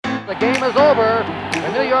the game is over.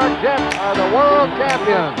 The New York Jets are the world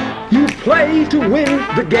champions. You play to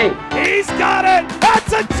win the game. He's got it!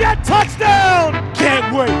 That's a Jet touchdown!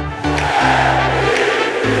 Can't wait!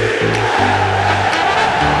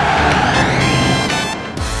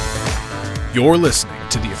 You're listening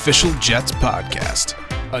to the official Jets podcast,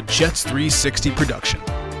 a Jets 360 production.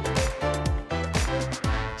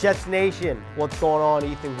 Jets Nation, what's going on?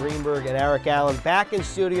 Ethan Greenberg and Eric Allen back in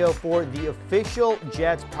studio for the official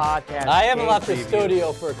Jets podcast. I haven't left the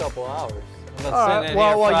studio for a couple hours. You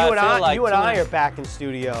and I are back in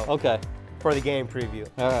studio. Okay. For the game preview.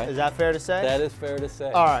 All right. Is that fair to say? That is fair to say.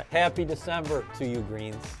 All right. Happy December to you,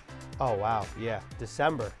 Greens. Oh wow, yeah,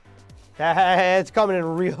 December. It's coming in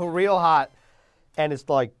real hot, and it's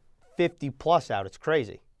like 50 plus out. It's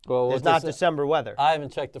crazy. Well, it's not December weather. I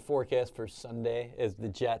haven't checked the forecast for Sunday as the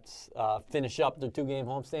Jets finish up their two-game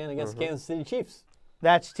homestand against the Kansas City Chiefs.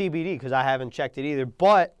 That's TBD because I haven't checked it either.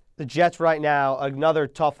 But the Jets right now, another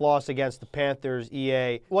tough loss against the Panthers,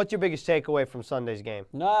 EA. What's your biggest takeaway from Sunday's game?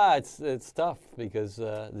 Nah, it's tough because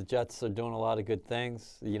the Jets are doing a lot of good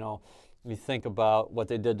things. You know, you think about what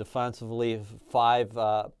they did defensively,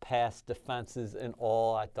 5 pass defenses in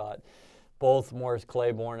all. I thought both Morris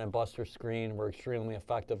Claiborne and Buster Screen were extremely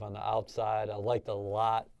effective on the outside. I liked a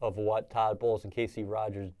lot of what Todd Bowles and Casey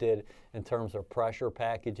Rogers did in terms of pressure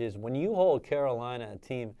packages. When you hold Carolina, a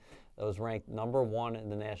team that was ranked number 1 in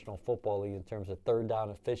the National Football League in terms of third down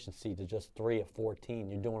efficiency to just 3 of 14,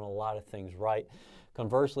 you're doing a lot of things right.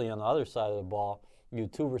 Conversely, on the other side of the ball, you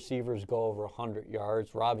had 2 receivers go over 100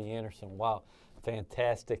 yards. Robby Anderson, wow,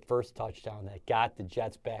 fantastic first touchdown that got the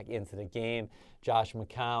Jets back into the game. Josh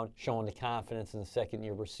McCown showing the confidence in the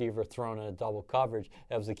second-year receiver, throwing in a double coverage.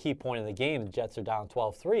 That was the key point of the game. The Jets are down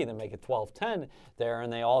 12-3. They make it 12-10 there,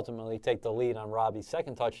 and they ultimately take the lead on Robby's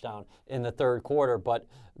second touchdown in the third quarter. But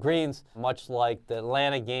Greens, much like the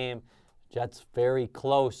Atlanta game, Jets very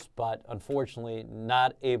close, but unfortunately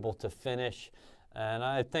not able to finish. And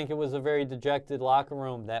I think it was a very dejected locker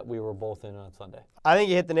room that we were both in on Sunday. I think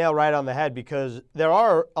you hit the nail right on the head because there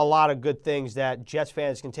are a lot of good things that Jets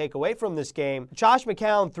fans can take away from this game. Josh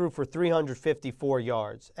McCown threw for 354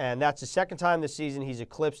 yards, and that's the second time this season he's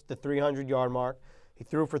eclipsed the 300-yard mark. He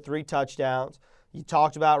threw for 3 touchdowns. You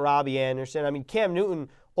talked about Robby Anderson. I mean, Cam Newton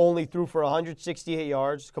only threw for 168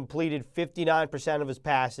 yards, completed 59% of his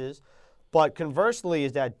passes. But conversely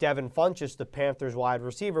is that Devin Funchess, the Panthers wide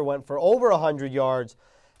receiver, went for over 100 yards.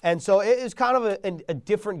 And so it is kind of a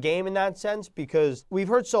different game in that sense because we've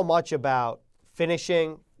heard so much about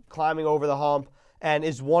finishing, climbing over the hump, and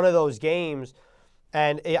is one of those games.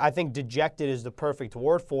 And I think dejected is the perfect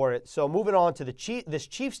word for it. So moving on to this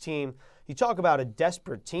Chiefs team, you talk about a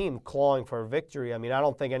desperate team clawing for a victory. I mean, I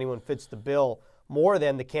don't think anyone fits the bill more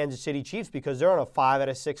than the Kansas City Chiefs because they're on a 5 out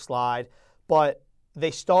of 6 slide. But they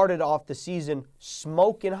started off the season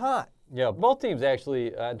smoking hot. Yeah, both teams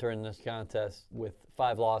actually entering this contest with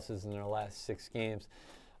 5 losses in their last 6 games.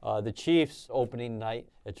 The Chiefs opening night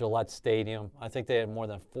at Gillette Stadium, I think they had more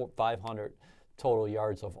than 500 total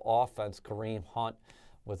yards of offense. Kareem Hunt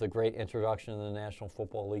with a great introduction to the National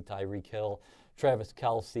Football League. Tyreek Hill, Travis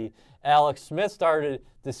Kelce. Alex Smith started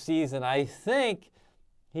the season, I think,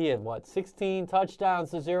 he had, 16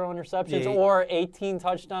 touchdowns to 0 interceptions or 18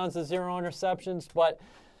 touchdowns to 0 interceptions. But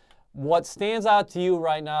what stands out to you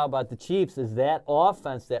right now about the Chiefs is that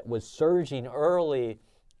offense that was surging early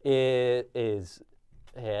is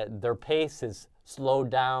their pace has slowed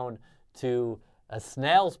down to a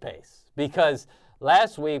snail's pace. Because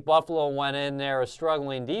last week, Buffalo went in there a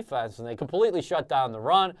struggling defense, and they completely shut down the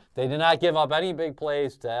run. They did not give up any big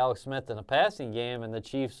plays to Alex Smith in the passing game, and the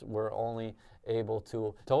Chiefs were only able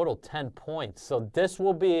to total 10 points. So this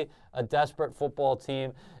will be a desperate football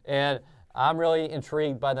team, and I'm really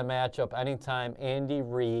intrigued by the matchup anytime Andy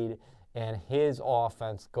Reid and his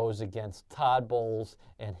offense goes against Todd Bowles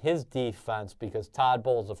and his defense, because Todd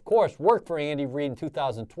Bowles, of course, worked for Andy Reid in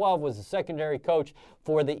 2012, was the secondary coach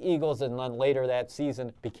for the Eagles, and then later that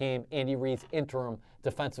season became Andy Reid's interim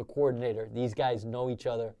defensive coordinator. These guys know each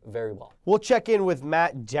other very well. We'll check in with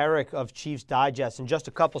Matt Derrick of Chiefs Digest in just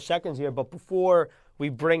a couple seconds here, but before we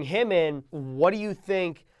bring him in, what do you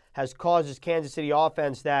think has caused this Kansas City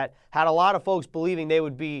offense that had a lot of folks believing they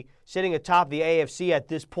would be sitting atop the AFC at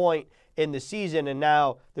this point in the season, and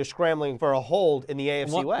now they're scrambling for a hold in the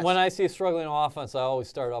AFC West? When I see a struggling offense, I always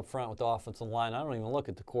start up front with the offensive line. I don't even look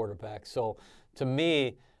at the quarterback. So to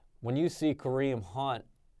me, when you see Kareem Hunt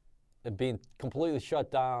being completely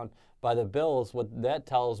shut down by the Bills, what that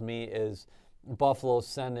tells me is Buffalo's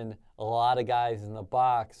sending a lot of guys in the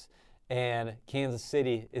box, And Kansas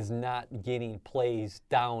City is not getting plays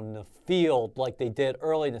down the field like they did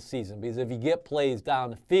early in the season. Because if you get plays down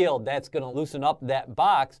the field, that's going to loosen up that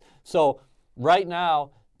box. So right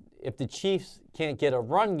now, if the Chiefs can't get a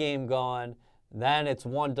run game going, then it's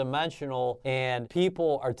one-dimensional, and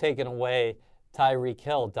people are taking away Tyreek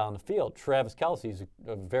Hill down the field. Travis Kelce's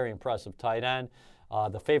a very impressive tight end,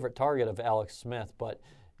 the favorite target of Alex Smith. But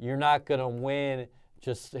you're not going to win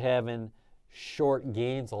just having short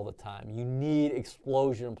gains all the time. You need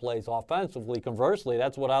explosion plays offensively. Conversely,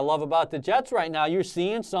 that's what I love about the Jets right now. You're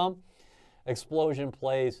seeing some explosion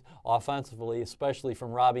plays offensively, especially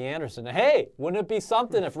from Robby Anderson. Hey, wouldn't it be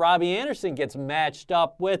something if Robby Anderson gets matched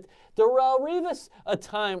up with Darrelle Revis a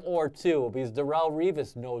time or two? Because Darrelle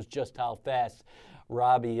Revis knows just how fast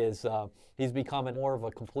Robby is. He's becoming more of a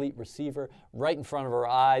complete receiver right in front of our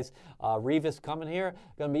eyes. Revis coming here,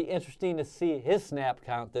 going to be interesting to see his snap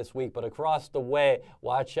count this week. But across the way,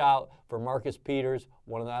 watch out for Marcus Peters,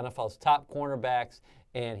 one of the NFL's top cornerbacks.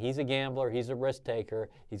 And he's a gambler. He's a risk taker.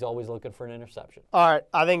 He's always looking for an interception. All right,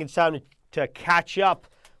 I think it's time to catch up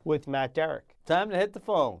with Matt Derrick. Time to hit the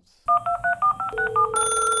phones.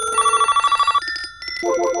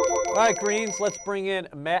 All right, Greens, let's bring in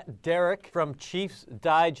Matt Derrick from Chiefs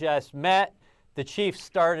Digest. Matt, the Chiefs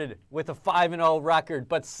started with a 5-0 record,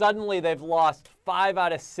 but suddenly they've lost 5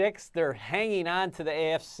 out of 6. They're hanging on to the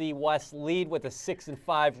AFC West lead with a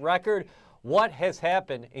 6-5 record. What has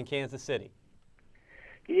happened in Kansas City?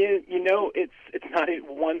 You know, it's not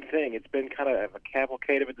one thing. It's been kind of a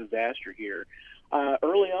cavalcade of a disaster here.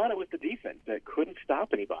 Early on, it was the defense that couldn't stop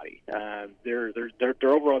anybody. Their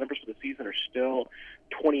overall numbers for the season are still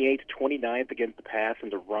 28th, 29th against the pass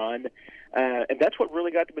and the run, and that's what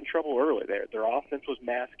really got them in trouble early. Their offense was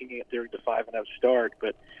masking it during the 5-0 start,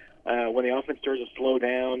 but when the offense started to slow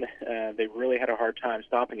down, they really had a hard time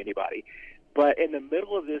stopping anybody. But in the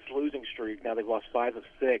middle of this losing streak, now they've lost 5 of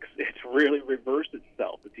 6, it's really reversed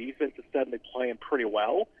itself. The defense is suddenly playing pretty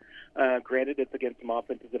well. Granted, it's against some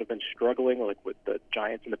offenses that have been struggling, like with the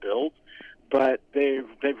Giants and the Bills, but they've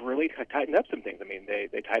really tightened up some things. I mean, they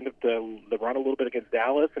tightened up the run a little bit against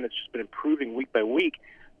Dallas, and it's just been improving week by week.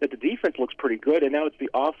 That the defense looks pretty good, and now it's the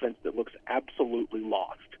offense that looks absolutely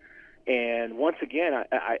lost. And once again,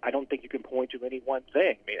 I don't think you can point to any one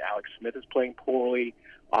thing. I mean, Alex Smith is playing poorly.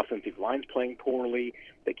 Offensive line's playing poorly.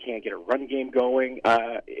 They can't get a run game going.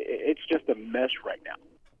 It's just a mess right now.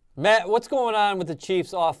 Matt, what's going on with the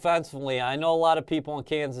Chiefs offensively? I know a lot of people in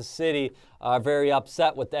Kansas City are very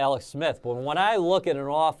upset with Alex Smith, but when I look at an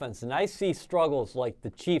offense and I see struggles like the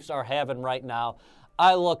Chiefs are having right now,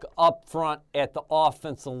 I look up front at the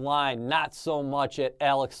offensive line, not so much at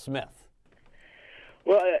Alex Smith.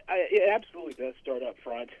 Well, it absolutely does start up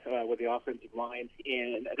front with the offensive line,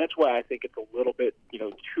 and that's why I think it's a little bit,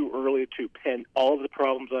 too early to pin all of the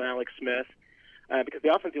problems on Alex Smith because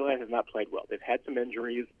the offensive line has not played well. They've had some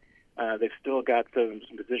injuries. They've still got some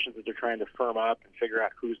positions that they're trying to firm up and figure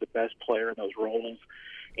out who's the best player in those roles.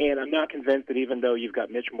 And I'm not convinced that even though you've got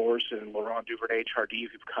Mitch Morse and Laurent Duvernay-Tardif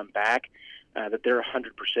who've come back, that they're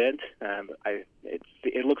 100%.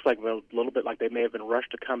 It looks like a little bit like they may have been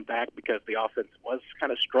rushed to come back because the offense was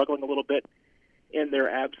kind of struggling a little bit in their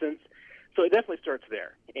absence. So it definitely starts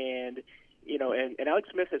there. And Alex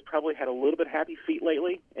Smith has probably had a little bit happy feet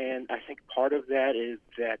lately, and I think part of that is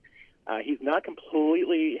that he's not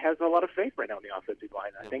completely has a lot of faith right now in the offensive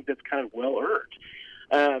line. I think that's kind of well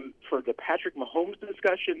earned. For the Patrick Mahomes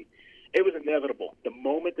discussion, it was inevitable. The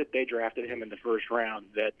moment that they drafted him in the first round,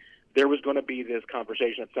 that there was going to be this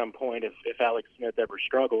conversation at some point if Alex Smith ever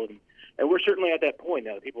struggled. And we're certainly at that point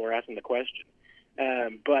now that people are asking the question.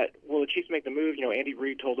 But will the Chiefs make the move? Andy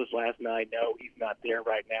Reid told us last night, no, he's not there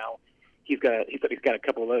right now. He's got a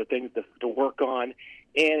couple of other things to work on.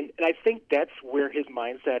 And I think that's where his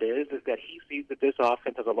mindset is that he sees that this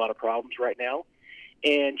offense has a lot of problems right now.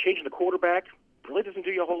 And changing the quarterback really doesn't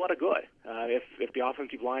do you a whole lot of good. If the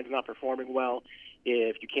offensive line's not performing well,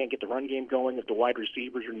 if you can't get the run game going, if the wide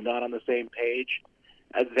receivers are not on the same page,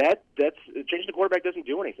 that's changing the quarterback doesn't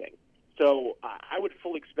do anything. So I would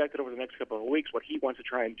fully expect that over the next couple of weeks, what he wants to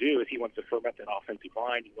try and do is he wants to firm up that offensive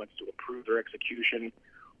line. He wants to improve their execution,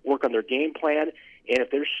 work on their game plan. And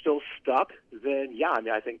if they're still stuck, then,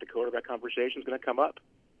 I think the quarterback conversation is going to come up.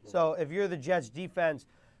 So if you're the Jets defense,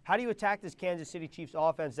 how do you attack this Kansas City Chiefs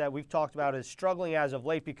offense that we've talked about is struggling as of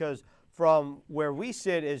late? Because from where we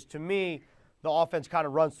sit is, to me, the offense kind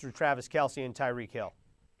of runs through Travis Kelce and Tyreek Hill.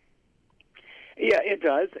 Yeah, it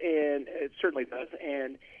does, and it certainly does.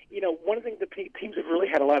 And, one of the things that teams have really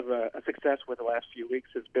had a lot of success with the last few weeks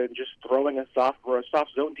has been just throwing a soft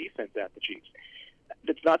zone defense at the Chiefs.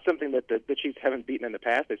 It's not something that the Chiefs haven't beaten in the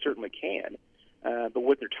past. They certainly can. But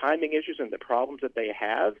with their timing issues and the problems that they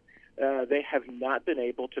have not been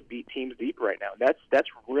able to beat teams deep right now. That's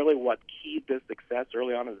really what keyed their success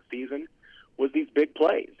early on in the season was these big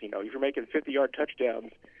plays. You know, if you're making 50-yard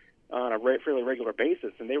touchdowns on a fairly regular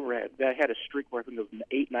basis, and they had a streak where I think it was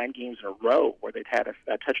 8-9 games in a row where they'd had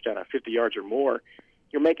a touchdown at 50 yards or more.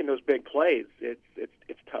 You're making those big plays. It's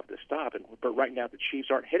tough to stop. But right now the Chiefs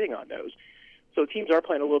aren't hitting on those, so teams are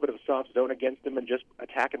playing a little bit of a soft zone against them and just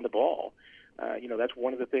attacking the ball. That's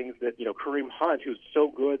one of the things that Kareem Hunt, who's so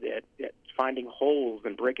good at finding holes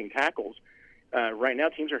and breaking tackles. Right now,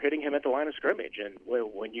 teams are hitting him at the line of scrimmage, and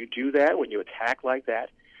when you do that, when you attack like that,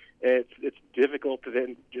 it's difficult to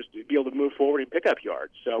then just be able to move forward and pick up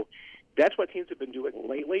yards. So that's what teams have been doing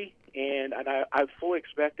lately, and I fully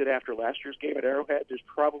expected after last year's game at Arrowhead,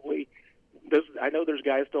 I know there's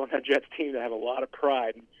guys still on that Jets team that have a lot of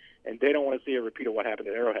pride, and they don't want to see a repeat of what happened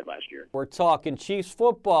at Arrowhead last year. We're talking Chiefs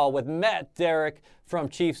football with Matt Derrick from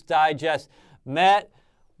Chiefs Digest. Matt,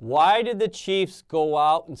 why did the Chiefs go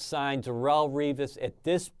out and sign Darrelle Revis at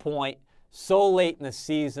this point so late in the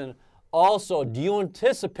season? Also, do you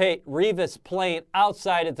anticipate Revis playing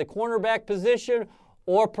outside at the cornerback position,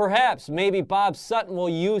 or perhaps maybe Bob Sutton will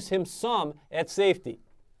use him some at safety?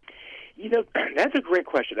 That's a great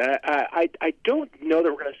question. I don't know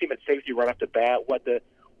that we're going to see him at safety right off the bat. What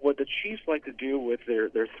the Chiefs like to do with their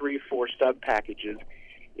 3-4 sub packages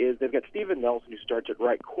is they've got Steven Nelson, who starts at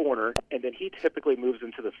right corner, and then he typically moves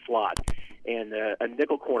into the slot, and a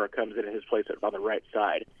nickel corner comes in his place on the right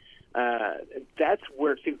side. That's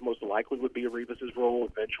where it seems most likely would be Revis's role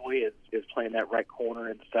eventually, is playing that right corner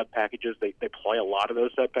in sub packages. They play a lot of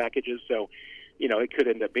those sub packages, so it could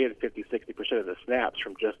end up being 50-60% of the snaps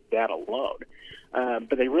from just that alone.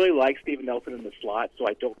 But they really like Steven Nelson in the slot, so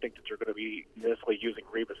I don't think that they're going to be necessarily using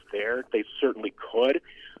Revis there. They certainly could.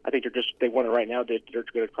 I think they want to right now. They're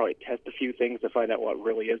going to probably test a few things to find out what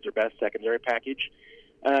really is their best secondary package.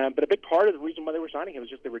 But a big part of the reason why they were signing him was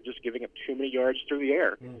just they were just giving up too many yards through the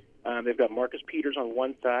air. They've got Marcus Peters on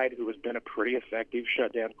one side, who has been a pretty effective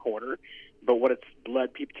shutdown corner. But what it's led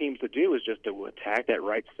teams to do is just to attack that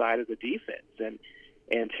right side of the defense.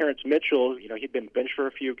 And Terrence Mitchell, he'd been benched for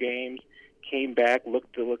a few games, came back,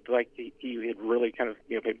 looked like he had really kind of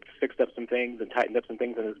fixed up some things and tightened up some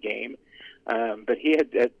things in his game. But he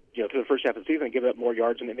had through the first half of the season given up more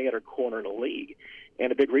yards than any other corner in the league.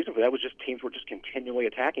 And a big reason for that was just teams were just continually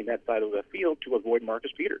attacking that side of the field to avoid Marcus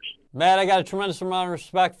Peters. Matt, I got a tremendous amount of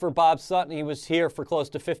respect for Bob Sutton. He was here for close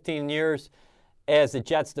to 15 years as the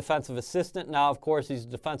Jets defensive assistant. Now, of course, he's a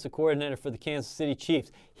defensive coordinator for the Kansas City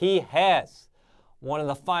Chiefs. He has one of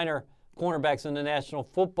the finer cornerbacks in the National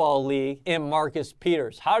Football League in Marcus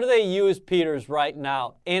Peters. How do they use Peters right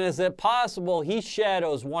now? And is it possible he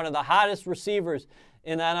shadows one of the hottest receivers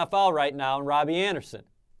in the NFL right now, Robby Anderson?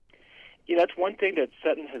 That's one thing that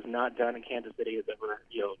Sutton has not done in Kansas City, is ever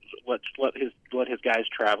let his guys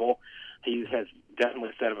travel. He has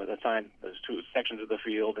definitely set them aside those two sections of the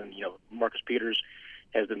field, and Marcus Peters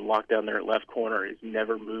has been locked down there at left corner. He's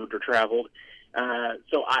never moved or traveled.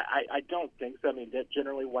 So I don't think so. I mean, that's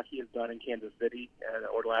generally what he has done in Kansas City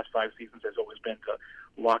over the last 5 seasons has always been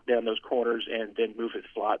to lock down those corners and then move his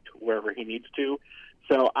slot to wherever he needs to.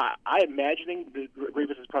 So I'm imagining that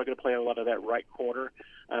Revis is probably going to play a lot of that right corner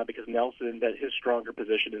because Nelson, that his stronger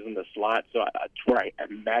position is in the slot. So that's where I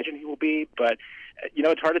imagine he will be. But,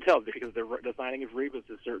 it's hard to tell because the signing of Revis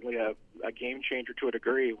is certainly a game changer to a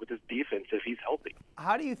degree with his defense if he's healthy.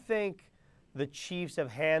 How do you think the Chiefs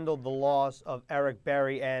have handled the loss of Eric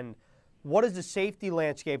Berry, and what is the safety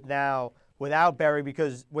landscape now without Berry?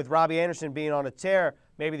 Because with Robby Anderson being on a tear,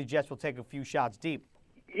 maybe the Jets will take a few shots deep.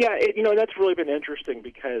 Yeah, that's really been interesting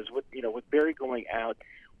because with Berry going out,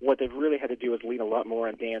 what they've really had to do is lean a lot more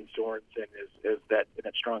on Dan Sorensen as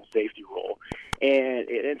that strong safety role, and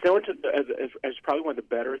Sorensen is probably one of the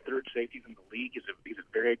better third safeties in the league. He's a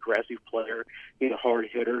very aggressive player. He's a hard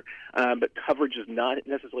hitter, but coverage is not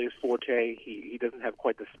necessarily his forte. He doesn't have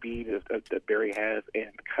quite the speed that Berry has and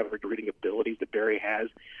the coverage reading abilities that Berry has.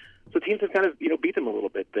 So teams have kind of beat them a little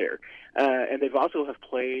bit there, and they've also have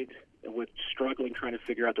played with struggling trying to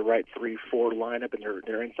figure out the right 3-4 lineup and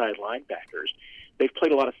their inside linebackers. They've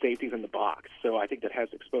played a lot of safeties in the box, so I think that has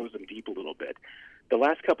exposed them deep a little bit. The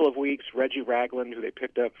last couple of weeks, Reggie Ragland, who they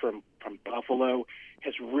picked up from Buffalo,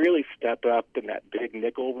 has really stepped up in that big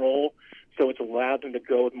nickel role. So it's allowed them to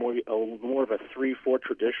go with more of a 3-4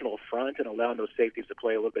 traditional front and allowing those safeties to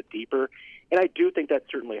play a little bit deeper. And I do think that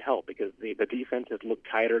certainly helped because the defense has looked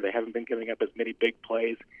tighter. They haven't been giving up as many big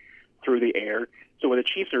plays through the air. So when the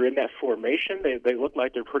Chiefs are in that formation, they look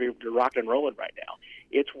like they're rocking and rolling right now.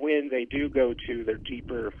 It's when they do go to their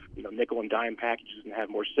deeper, nickel and dime packages and have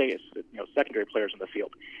more secondary players on the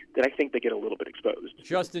field that I think they get a little bit exposed.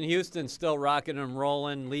 Justin Houston still rocking and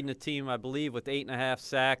rolling, leading the team, I believe, with 8.5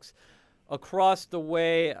 sacks. Across the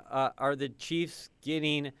way, are the Chiefs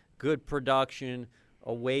getting good production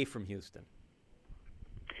away from Houston?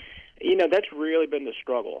 That's really been the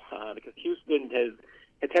struggle because Houston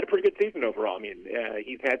has had a pretty good season overall. I mean,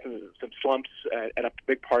 he's had some slumps, and a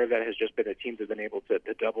big part of that has just been that teams have been able to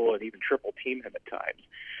double and even triple team him at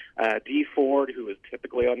times. Dee Ford, who is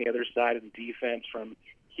typically on the other side of the defense from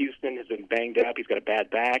Houston, has been banged up. He's got a bad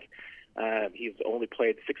back. He's only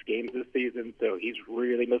played 6 games this season, so he's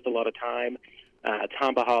really missed a lot of time.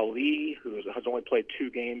 Tamba Lee, who has only played 2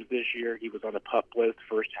 games this year, he was on the PUP list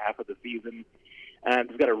first half of the season.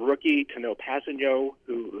 We've got a rookie, Tano Passanio,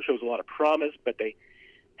 who shows a lot of promise, but they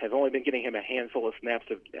have only been getting him a handful of snaps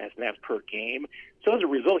per game. So as a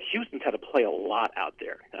result, Houston's had to play a lot out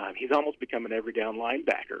there. He's almost become an every down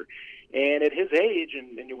linebacker. And at his age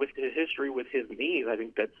and with his history with his knees, I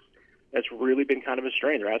think that's really been kind of a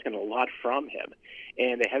strain. They're asking a lot from him,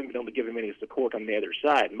 and they haven't been able to give him any support on the other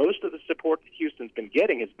side. Most of the support that Houston's been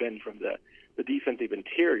getting has been from the defensive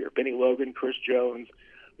interior. Benny Logan, Chris Jones,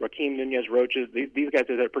 Raheem Nunez-Roches, these guys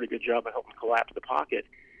did a pretty good job of helping collapse the pocket,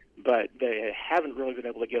 but they haven't really been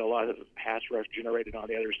able to get a lot of pass rush generated on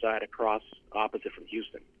the other side across opposite from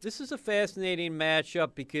Houston. This is a fascinating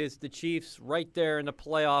matchup because the Chiefs, right there in the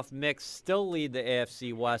playoff mix, still lead the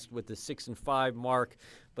AFC West with the 6-5 mark,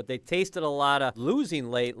 but they tasted a lot of losing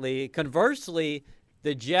lately. Conversely,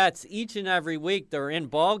 the Jets, each and every week, they're in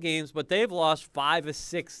ball games, but they've lost 5 of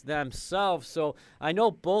 6 themselves. So I know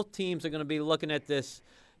both teams are going to be looking at this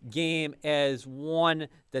game as one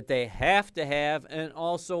that they have to have and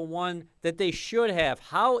also one that they should have.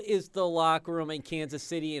 How is the locker room in Kansas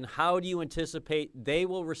City, and how do you anticipate they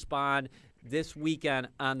will respond this weekend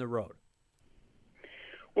on the road?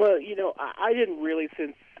 Well, I didn't really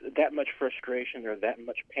sense that much frustration or that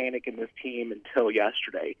much panic in this team until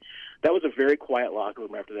yesterday. That was a very quiet locker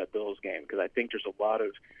room after that Bills game because I think there's a lot of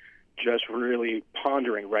just really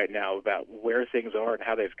pondering right now about where things are and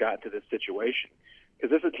how they've gotten to this situation.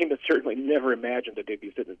 Because this is a team that certainly never imagined that they'd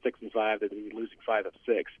be sitting at 6-5, that they'd be losing 5 of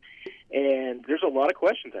 6. And there's a lot of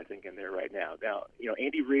questions, I think, in there right now. Now,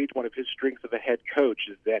 Andy Reid, one of his strengths of a head coach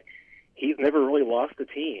is that he's never really lost a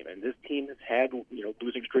team. And this team has had,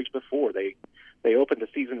 losing streaks before. They opened the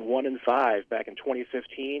season 1-5 back in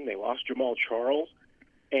 2015. They lost Jamal Charles.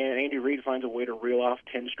 And Andy Reid finds a way to reel off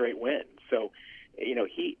 10 straight wins. So,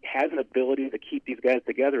 he has an ability to keep these guys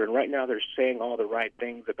together. And right now they're saying all the right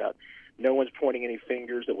things about no one's pointing any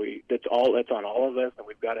fingers that's on all of us, and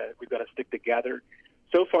we've got to stick together.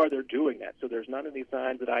 So far, they're doing that. So there's not any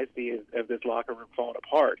signs that I see of this locker room falling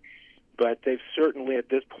apart. But they've certainly, at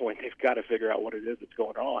this point, they've got to figure out what it is that's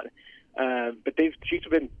going on. But Chiefs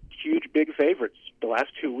have been huge, big favorites. The last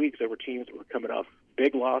 2 weeks, there were teams that were coming off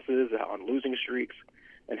big losses on losing streaks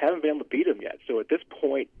and haven't been able to beat them yet. So at this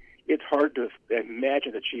point, it's hard to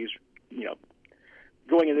imagine the Chiefs,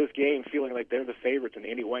 going into this game feeling like they're the favorites in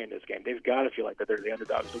any way in this game. They've got to feel like that they're the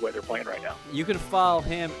underdogs the way they're playing right now. You can follow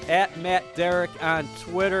him at Matt Derrick on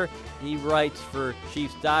Twitter. He writes for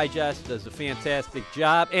Chiefs Digest, does a fantastic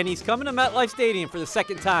job, and he's coming to MetLife Stadium for the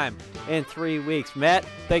second time in 3 weeks. Matt,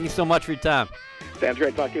 thank you so much for your time. Sounds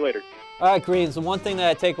great. Talk to you later. All right, Greens, the one thing that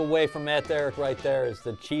I take away from Matt Derrick right there is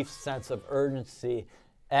the Chiefs' sense of urgency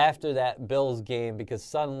after that Bills game, because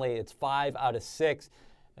suddenly it's 5 out of 6.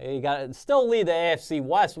 You got to still lead the AFC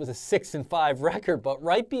West with a 6-5 record, but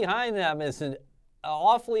right behind them is an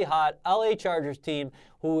awfully hot LA Chargers team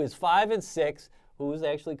who is 5-6, who is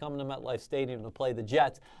actually coming to MetLife Stadium to play the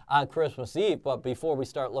Jets on Christmas Eve. But before we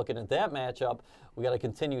start looking at that matchup, we got to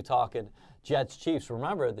continue talking Jets-Chiefs.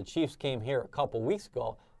 Remember, the Chiefs came here a couple weeks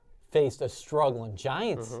ago, faced a struggling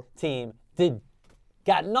Giants team,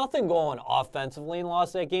 got nothing going offensively, and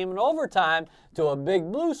lost that game in overtime to a big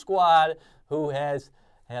blue squad who has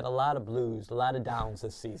had a lot of blues, a lot of downs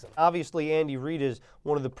this season. Obviously, Andy Reid is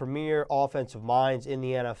one of the premier offensive minds in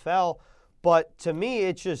the NFL, but to me,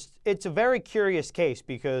 it's a very curious case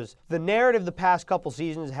because the narrative the past couple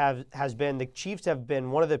seasons has been the Chiefs have been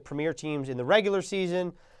one of the premier teams in the regular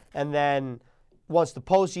season, and then once the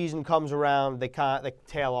postseason comes around, they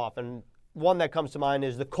tail off. And one that comes to mind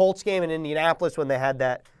is the Colts game in Indianapolis when they had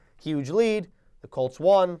that huge lead. The Colts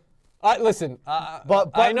won. Listen, but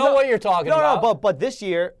I know what you're talking about. No, but this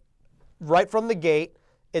year, right from the gate,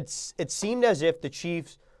 it seemed as if the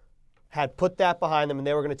Chiefs had put that behind them and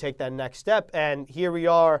they were going to take that next step. And here we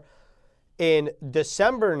are in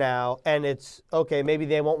December now, and it's, okay, maybe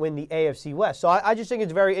they won't win the AFC West. So I just think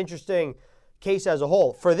it's very interesting case as a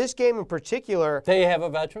whole. For this game in particular, they have a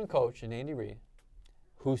veteran coach in Andy Reid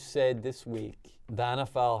who said this week the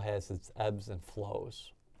NFL has its ebbs and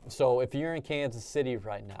flows. So if you're in Kansas City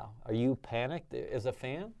right now, are you panicked as a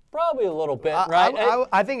fan? Probably a little bit, right?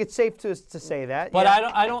 I think it's safe to say that. But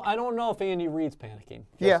yeah. I don't know if Andy Reid's panicking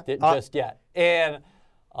just yet. And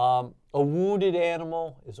a wounded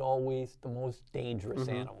animal is always the most dangerous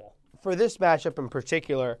animal. For this matchup in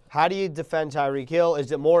particular, how do you defend Tyreek Hill?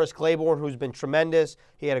 Is it Morris Claiborne, who's been tremendous?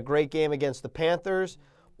 He had a great game against the Panthers.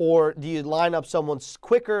 Or do you line up someone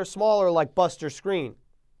quicker, smaller, like Buster Screen?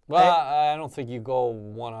 Well, I don't think you go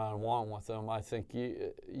one-on-one with him. I think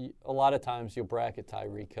a lot of times you'll bracket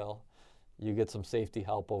Tyreek Hill. You get some safety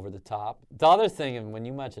help over the top. The other thing, and when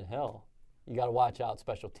you mention Hill, you got to watch out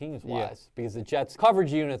special teams-wise because the Jets'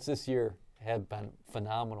 coverage units this year have been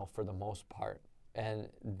phenomenal for the most part. And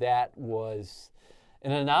that was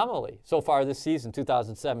an anomaly so far this season,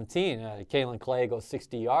 2017. Kalen Clay goes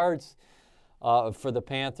 60 yards. For the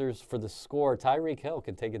Panthers, for the score, Tyreek Hill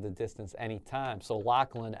can take it the distance anytime. So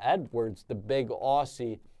Lachlan Edwards, the big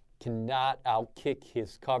Aussie, cannot outkick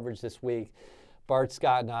his coverage this week. Bart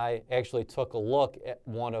Scott and I actually took a look at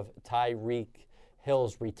one of Tyreek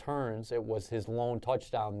Hill's returns. It was his lone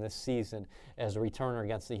touchdown this season as a returner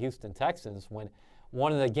against the Houston Texans when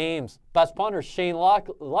one of the game's best punters, Shane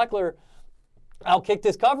Leckler, outkicked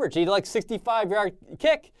his coverage. He had like 65-yard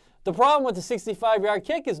kick. The problem with the 65-yard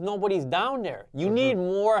kick is nobody's down there. You need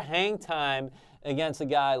more hang time against a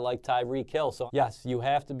guy like Tyreek Hill. So, yes, you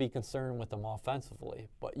have to be concerned with him offensively,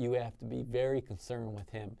 but you have to be very concerned with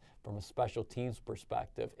him from a special teams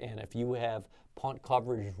perspective. And if you have punt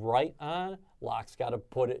coverage right on, Locke's got to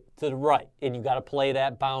put it to the right, and you got to play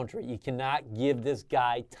that boundary. You cannot give this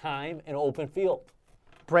guy time and open field.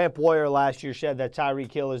 Brant Boyer last year said that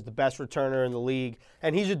Tyreek Hill is the best returner in the league,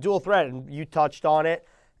 and he's a dual threat, and you touched on it.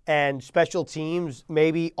 And special teams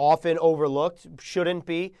maybe often overlooked, shouldn't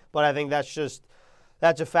be, but I think that's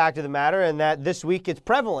a fact of the matter, and that this week it's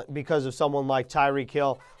prevalent because of someone like Tyreek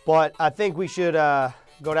Hill. But I think we should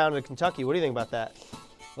go down to Kentucky. What do you think about that?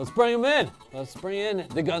 Let's bring him in. Let's bring in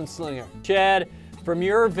the gunslinger. Chad, from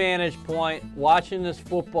your vantage point, watching this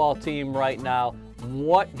football team right now,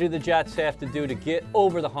 what do the Jets have to do to get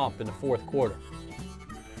over the hump in the fourth quarter?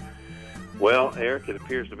 Well, Eric, it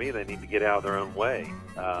appears to me they need to get out of their own way.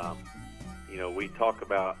 We talk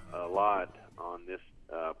about a lot on this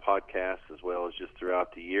podcast as well as just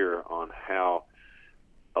throughout the year on how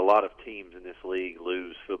a lot of teams in this league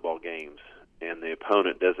lose football games and the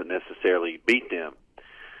opponent doesn't necessarily beat them.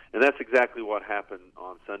 And that's exactly what happened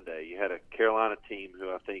on Sunday. You had a Carolina team who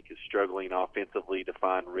I think is struggling offensively to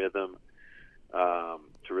find rhythm, to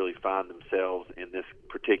really find themselves in this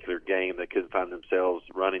particular game. They couldn't find themselves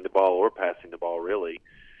running the ball or passing the ball, really.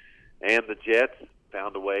 And the Jets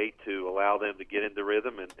found a way to allow them to get into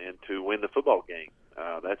rhythm and to win the football game.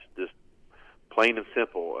 That's just plain and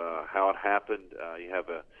simple how it happened. You have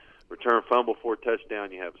a return fumble for a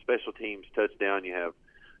touchdown. You have a special teams touchdown. You have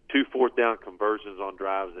 2 fourth-down conversions on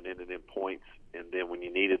drives that ended in points. And then when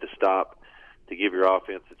you needed to stop to give your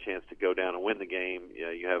offense a chance to go down and win the game,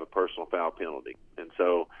 you have a personal foul penalty. And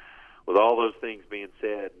so with all those things being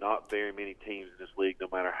said, not very many teams in this league, no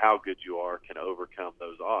matter how good you are, can overcome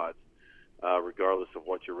those odds, regardless of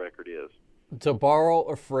what your record is. To borrow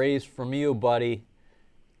a phrase from you, buddy,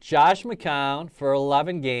 Josh McCown, for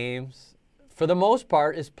 11 games, for the most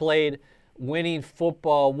part, has played winning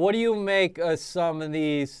football. What do you make of some of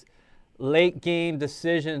these late-game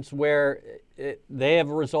decisions where they have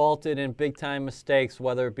resulted in big-time mistakes,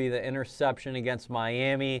 whether it be the interception against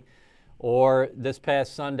Miami or this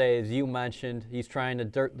past Sunday, as you mentioned, he's trying to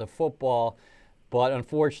dirt the football, but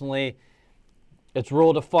unfortunately it's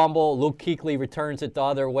ruled a fumble. Luke Kuechly returns it the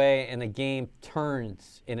other way, and the game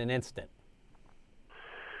turns in an instant.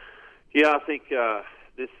 Yeah, I think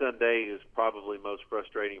this Sunday is probably most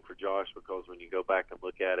frustrating for Josh because when you go back and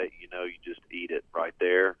look at it, you just eat it right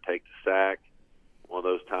there, take the sack. One of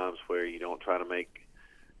those times where you don't try to make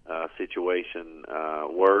a situation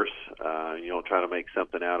worse. You don't try to make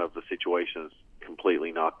something out of the situation that's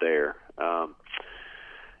completely not there.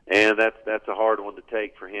 And that's a hard one to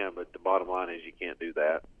take for him, but the bottom line is you can't do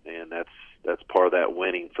that. And that's part of that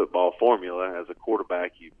winning football formula. As a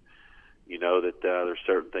quarterback, you know that there's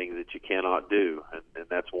certain things that you cannot do, and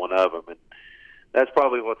that's one of them. And that's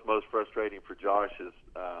probably what's most frustrating for Josh is,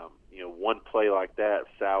 one play like that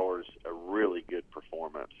sours a really good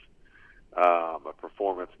performance, a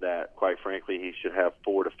performance that, quite frankly, he should have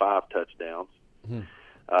 4 to 5 touchdowns in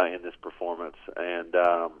this performance, and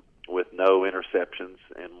with no interceptions.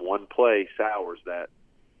 And one play sours that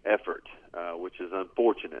effort, which is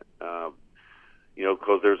unfortunate.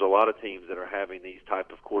 because there's a lot of teams that are having these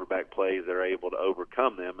type of quarterback plays that are able to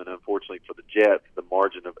overcome them. And unfortunately for the Jets, the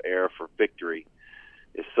margin of error for victory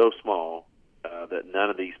is so small that none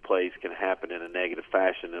of these plays can happen in a negative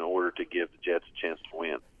fashion in order to give the Jets a chance to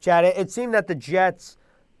win. Chad, it seemed that the Jets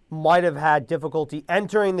might have had difficulty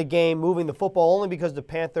entering the game, moving the football, only because the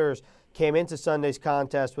Panthers came into Sunday's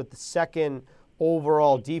contest with the second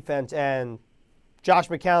overall defense, and Josh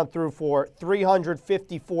McCown threw for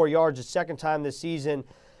 354 yards, the second time this season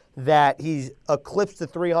that he's eclipsed the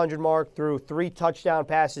 300 mark, threw 3 touchdown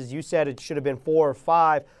passes. You said it should have been 4 or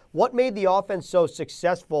 5. What made the offense so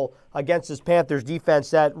successful against this Panthers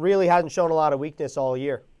defense that really hasn't shown a lot of weakness all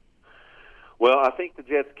year? Well, I think the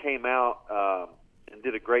Jets came out and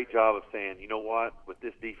did a great job of saying, you know what, with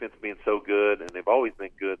this defense being so good, and they've always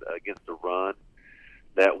been good against the run,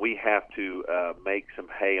 that we have to make some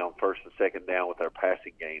hay on first and second down with our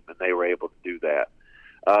passing game, and they were able to do that.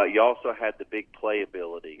 You also had the big play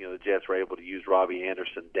ability. The Jets were able to use Robby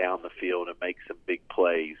Anderson down the field and make some big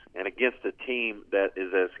plays. And against a team that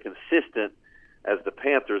is as consistent as the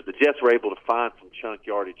Panthers, the Jets were able to find some chunk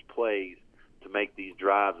yardage plays to make these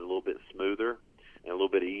drives a little bit smoother and a little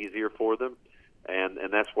bit easier for them. And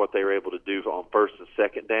that's what they were able to do on first and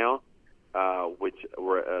second down, which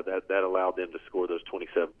that allowed them to score those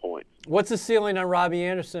 27 points. What's the ceiling on Robby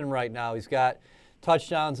Anderson right now? He's got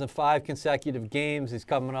touchdowns in 5 consecutive games. He's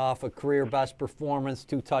coming off a career-best performance,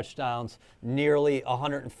 2 touchdowns, nearly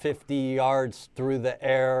 150 yards through the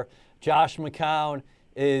air. Josh McCown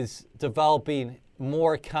is developing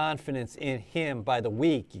more confidence in him by the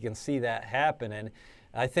week. You can see that happening.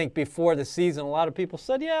 I think before the season, a lot of people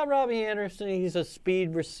said, yeah, Robby Anderson, he's a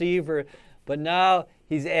speed receiver. But now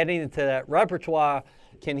he's adding to that repertoire.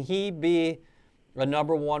 Can he be a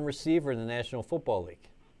number 1 receiver in the National Football League?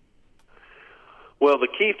 Well, the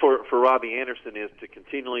key for Robby Anderson is to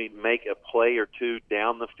continually make a play or two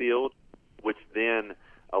down the field, which then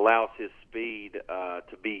allows his speed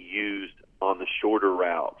to be used on the shorter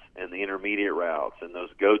routes and the intermediate routes and those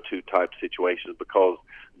go-to type situations, because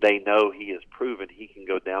they know he has proven he can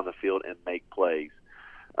go down the field and make plays.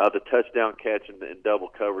 The touchdown catch in double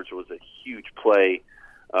coverage was a huge play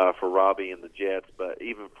for Robby and the Jets, but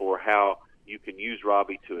even for how you can use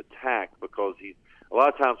Robby to attack, because he's a lot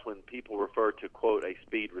of times when people refer to, quote, a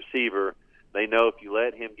speed receiver, they know if you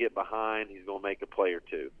let him get behind, he's going to make a play or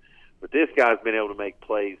two. But this guy's been able to make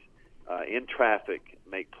plays in traffic,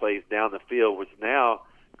 make plays down the field, which now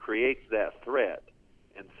creates that threat.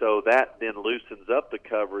 And so that then loosens up the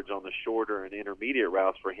coverage on the shorter and intermediate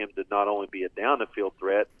routes for him to not only be a down-the-field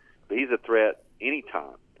threat, but he's a threat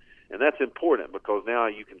anytime. And that's important, because now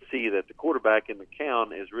you can see that the quarterback in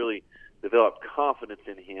McCown has really developed confidence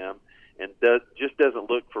in him and just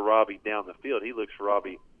doesn't look for Robby down the field. He looks for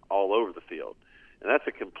Robby all over the field. And that's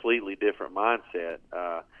a completely different mindset.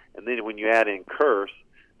 And then when you add in Curse,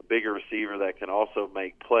 a bigger receiver that can also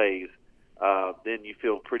make plays, then you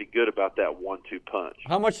feel pretty good about that 1-2 punch.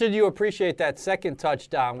 How much did you appreciate that second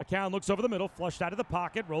touchdown? McCown looks over the middle, flushed out of the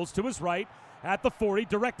pocket, rolls to his right at the 40,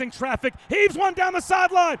 directing traffic, heaves one down the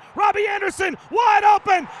sideline. Robby Anderson wide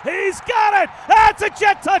open. He's got it. That's a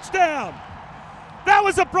Jet touchdown. That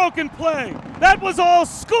was a broken play. That was all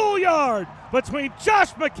schoolyard between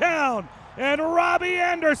Josh McCown and Robby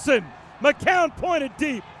Anderson. McCown pointed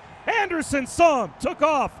deep. Anderson saw him, took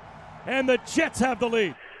off, and the Jets have the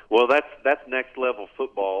lead. Well, that's next level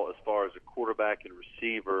football as far as a quarterback and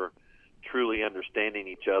receiver truly understanding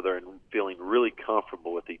each other and feeling really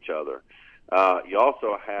comfortable with each other. You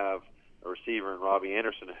also have a receiver in Robby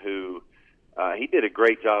Anderson who he did a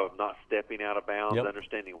great job of not stepping out of bounds,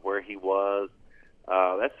 understanding where he was.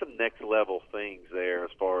 That's some next level things there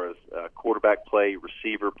as far as quarterback play,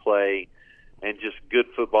 receiver play, and just good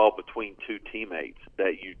football between two teammates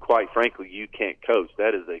that you, quite frankly, you can't coach.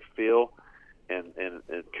 That is a feel, and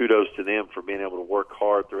kudos to them for being able to work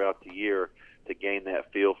hard throughout the year to gain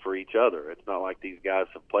that feel for each other. It's not like these guys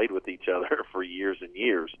have played with each other for years and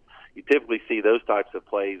years. You typically see those types of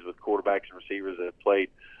plays with quarterbacks and receivers that have played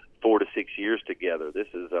 4 to 6 years together. This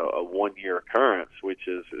is a one-year occurrence, which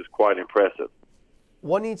is quite impressive.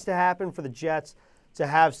 What needs to happen for the Jets to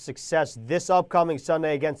have success this upcoming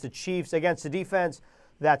Sunday against the Chiefs, against the defense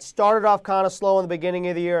that started off kind of slow in the beginning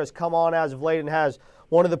of the year, has come on as of late, and has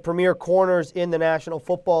one of the premier corners in the National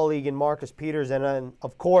Football League in Marcus Peters, and then,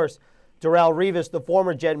 of course, Darrelle Revis, the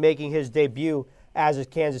former Jet, making his debut as a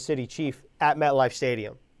Kansas City Chief at MetLife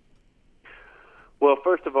Stadium? Well,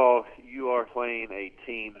 first of all, you are playing a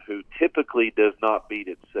team who typically does not beat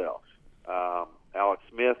itself. Alex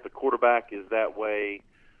Smith, the quarterback, is that way,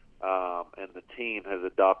 and the team has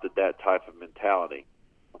adopted that type of mentality.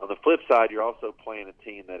 On the flip side, you're also playing a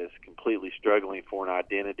team that is completely struggling for an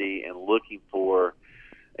identity and looking for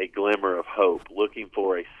a glimmer of hope, looking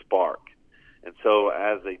for a spark. And so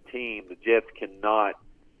as a team, the Jets cannot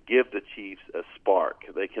give the Chiefs a spark.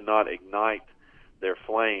 They cannot ignite their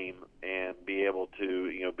flame and be able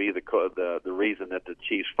to, be the reason that the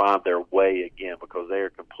Chiefs find their way again, because they are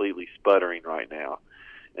completely sputtering right now.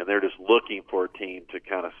 And they're just looking for a team to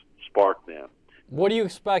kind of spark them. What do you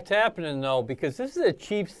expect happening, though? Because this is a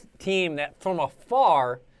Chiefs team that from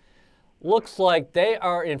afar looks like they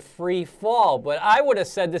are in free fall. But I would have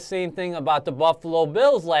said the same thing about the Buffalo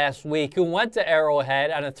Bills last week, who went to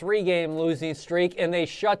Arrowhead on a 3-game losing streak, and they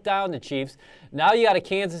shut down the Chiefs. Now you got a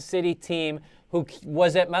Kansas City team who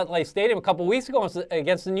was at MetLife Stadium a couple weeks ago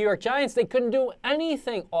against the New York Giants. They couldn't do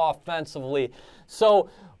anything offensively. So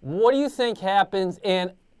what do you think happens,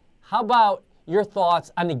 and how about your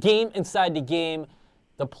thoughts on the game inside the game,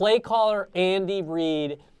 the play caller Andy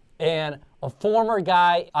Reid, and a former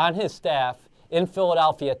guy on his staff in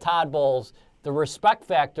Philadelphia, Todd Bowles, the respect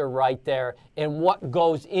factor right there, and what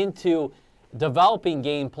goes into developing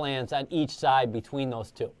game plans on each side between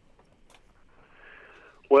those two?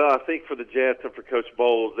 Well, I think for the Jets and for Coach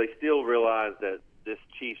Bowles, they still realize that this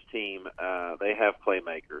Chiefs team, they have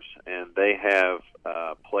playmakers, and they have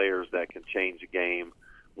players that can change a game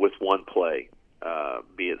with one play,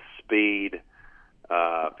 be it speed,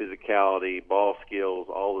 physicality, ball skills,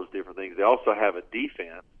 all those different things. They also have a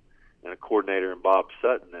defense and a coordinator in Bob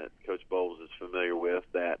Sutton that Coach Bowles is familiar with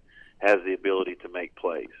that has the ability to make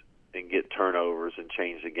plays and get turnovers and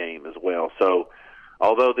change the game as well. So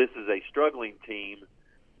although this is a struggling team,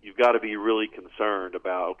 you've got to be really concerned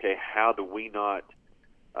about, okay, how do we not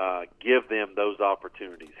give them those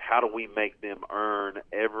opportunities? How do we make them earn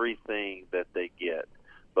everything that they get,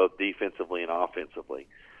 both defensively and offensively?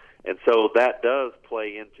 And so that does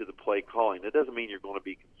play into the play calling. It doesn't mean you're going to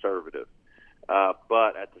be conservative,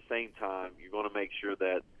 but at the same time, you're going to make sure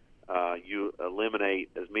that you eliminate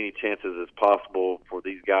as many chances as possible for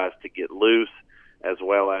these guys to get loose, as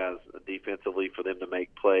well as defensively for them to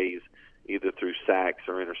make plays either through sacks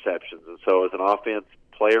or interceptions. And so as an offense,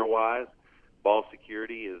 player-wise, ball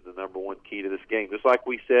security is the number one key to this game. Just like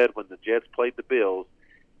we said when the Jets played the Bills,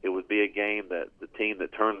 it would be a game that the team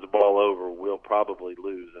that turns the ball over will probably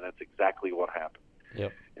lose, and that's exactly what happened.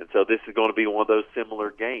 Yep. And so this is going to be one of those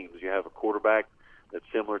similar games. You have a quarterback that's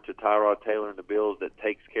similar to Tyrod Taylor and the Bills that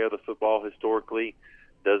takes care of the football historically,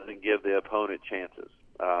 doesn't give the opponent chances.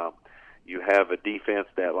 You have a defense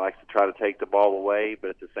that likes to try to take the ball away,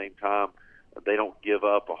 but at the same time, they don't give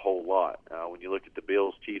up a whole lot. When you look at the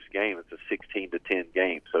Bills-Chiefs game, it's a 16-10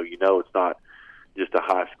 game, so you know it's not just a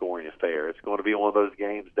high-scoring affair. It's going to be one of those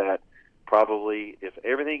games that probably, if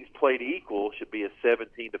everything's played equal, should be a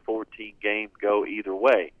 17-14 game, go either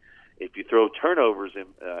way. If you throw turnovers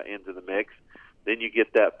into the mix, then you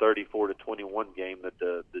get that 34-21 game that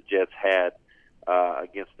the Jets had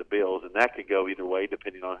against the Bills, and that could go either way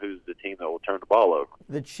depending on who's the team that will turn the ball over.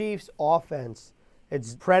 The Chiefs' offense,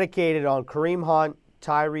 it's predicated on Kareem Hunt,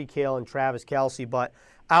 Tyreek Hill, and Travis Kelce, but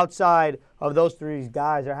outside of those three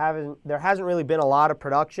guys, there hasn't really been a lot of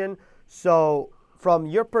production. So from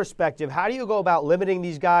your perspective, how do you go about limiting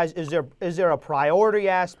these guys? Is there a priority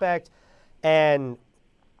aspect? And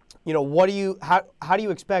how do you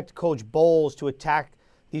expect Coach Bowles to attack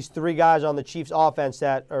these three guys on the Chiefs offense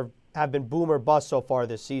that have been boom or bust so far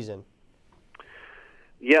this season?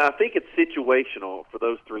 Yeah, I think it's situational for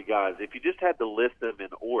those three guys. If you just had to list them in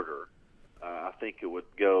order, I think it would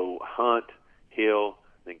go Hunt, Hill,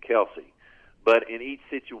 then Kelce. But in each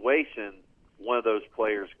situation, one of those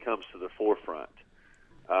players comes to the forefront,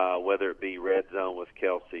 whether it be red zone with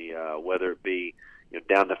Kelce, whether it be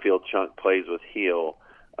down the field chunk plays with Hill,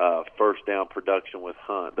 first down production with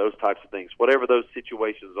Hunt, those types of things. Whatever those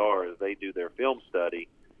situations are as they do their film study,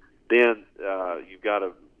 then you've got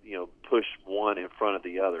to push one in front of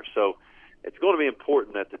the other. So it's going to be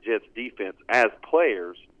important that the Jets defense, as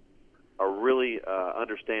players, are really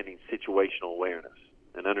understanding situational awareness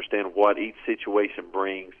and understand what each situation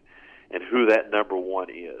brings and who that number one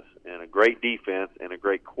is. And a great defense and a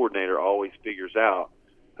great coordinator always figures out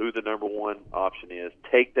who the number one option is,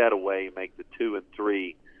 take that away, make the 2 and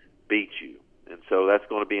 3 beat you. And so that's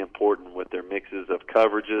going to be important with their mixes of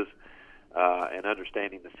coverages and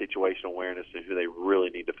understanding the situational awareness and who they really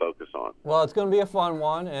need to focus on. Well, it's going to be a fun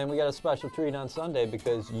one, and we got a special treat on Sunday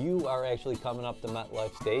because you are actually coming up to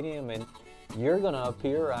MetLife Stadium, and you're going to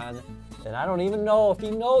appear on, and I don't even know if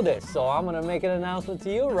you know this, so I'm going to make an announcement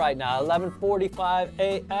to you right now. 11:45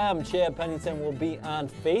 a.m., Chad Pennington will be on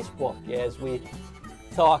Facebook as we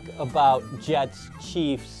talk about Jets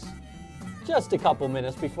Chiefs just a couple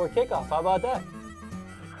minutes before kickoff. How about that?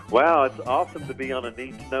 Wow, it's awesome to be on a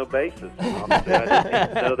need-to-know basis. Honestly, I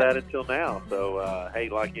didn't know that until now. So, hey,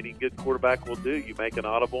 like any good quarterback will do, you make an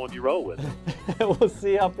audible and you roll with it. We'll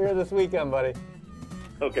see you up here this weekend, buddy.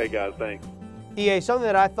 Okay, guys, thanks. EA, something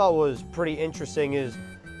that I thought was pretty interesting is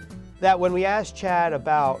that when we asked Chad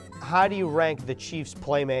about how do you rank the Chiefs'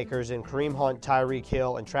 playmakers in Kareem Hunt, Tyreek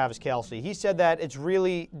Hill, and Travis Kelce, he said that it's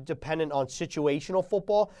really dependent on situational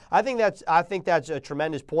football. I think that's a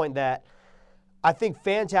tremendous point that I think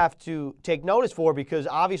fans have to take notice for, because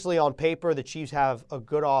obviously on paper the Chiefs have a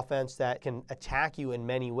good offense that can attack you in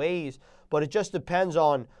many ways, but it just depends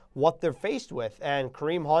on what they're faced with. And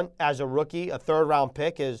Kareem Hunt, as a rookie, a third-round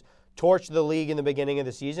pick, has torched the league in the beginning of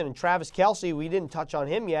the season. And Travis Kelce, we didn't touch on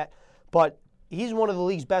him yet, but he's one of the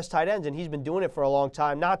league's best tight ends, and he's been doing it for a long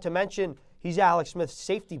time. Not to mention, he's Alex Smith's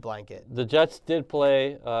safety blanket. The Jets did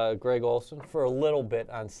play Greg Olsen for a little bit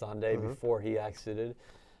on Sunday before he exited.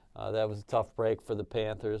 That was a tough break for the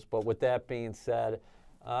Panthers. But with that being said,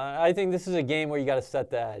 I think this is a game where you got to set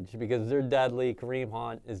the edge, because they're deadly. Kareem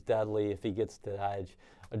Hunt is deadly if he gets to the edge.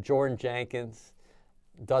 Jordan Jenkins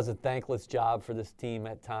does a thankless job for this team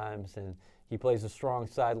at times, and he plays a strong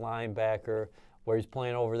side linebacker where he's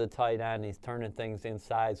playing over the tight end. He's turning things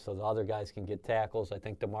inside so the other guys can get tackles. I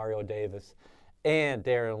think Demario Davis and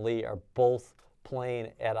Darren Lee are both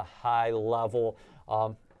playing at a high level.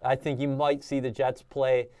 I think you might see the Jets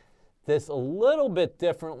play this a little bit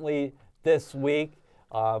differently this week.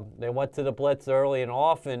 They went to the blitz early and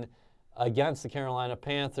often against the Carolina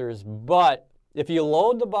Panthers, but if you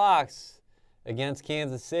load the box against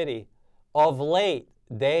Kansas City, of late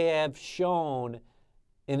they have shown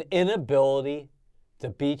an inability to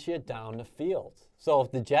beat you down the field. So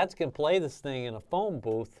if the Jets can play this thing in a phone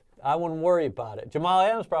booth, I wouldn't worry about it. Jamal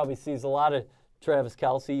Adams probably sees a lot of Travis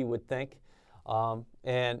Kelce, you would think.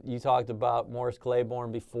 And you talked about Morris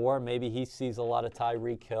Claiborne before. Maybe he sees a lot of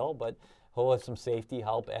Tyreek Hill, but he'll have some safety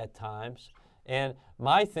help at times. And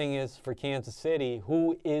my thing is, for Kansas City,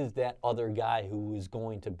 who is that other guy who is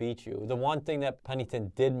going to beat you? The one thing that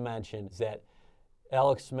Pennington did mention is that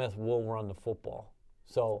Alex Smith will run the football.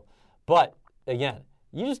 So, but again,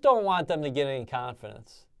 you just don't want them to get any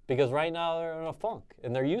confidence, because right now they're in a funk,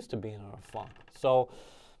 and they're used to being in a funk. So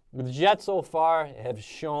the Jets so far have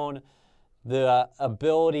shown the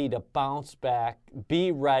ability to bounce back,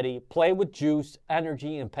 be ready, play with juice,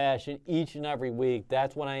 energy, and passion each and every week.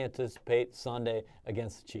 That's what I anticipate Sunday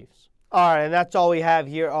against the Chiefs. All right, and that's all we have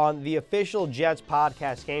here on the official Jets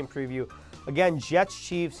podcast game preview. Again,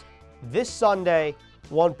 Jets-Chiefs this Sunday,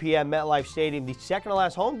 1 p.m. MetLife Stadium, the second to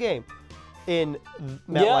last home game in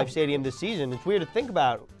MetLife Stadium this season. It's weird to think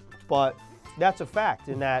about, but that's a fact,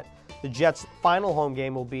 in that the Jets' final home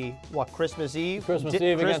game will be, Christmas Eve? Christmas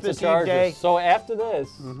Eve against the Chargers. So after this,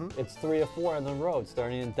 it's 3 or 4 on the road,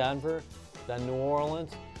 starting in Denver, then New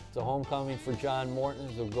Orleans. It's a homecoming for John Morton,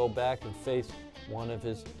 who'll go back and face one of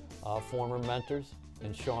his former mentors,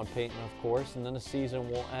 and Sean Payton, of course. And then the season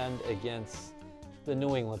will end against the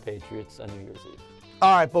New England Patriots on New Year's Eve.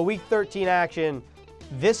 All right, but Week 13 action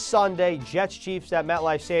this Sunday, Jets-Chiefs at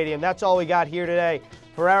MetLife Stadium. That's all we got here today.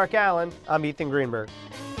 For Eric Allen, I'm Ethan Greenberg.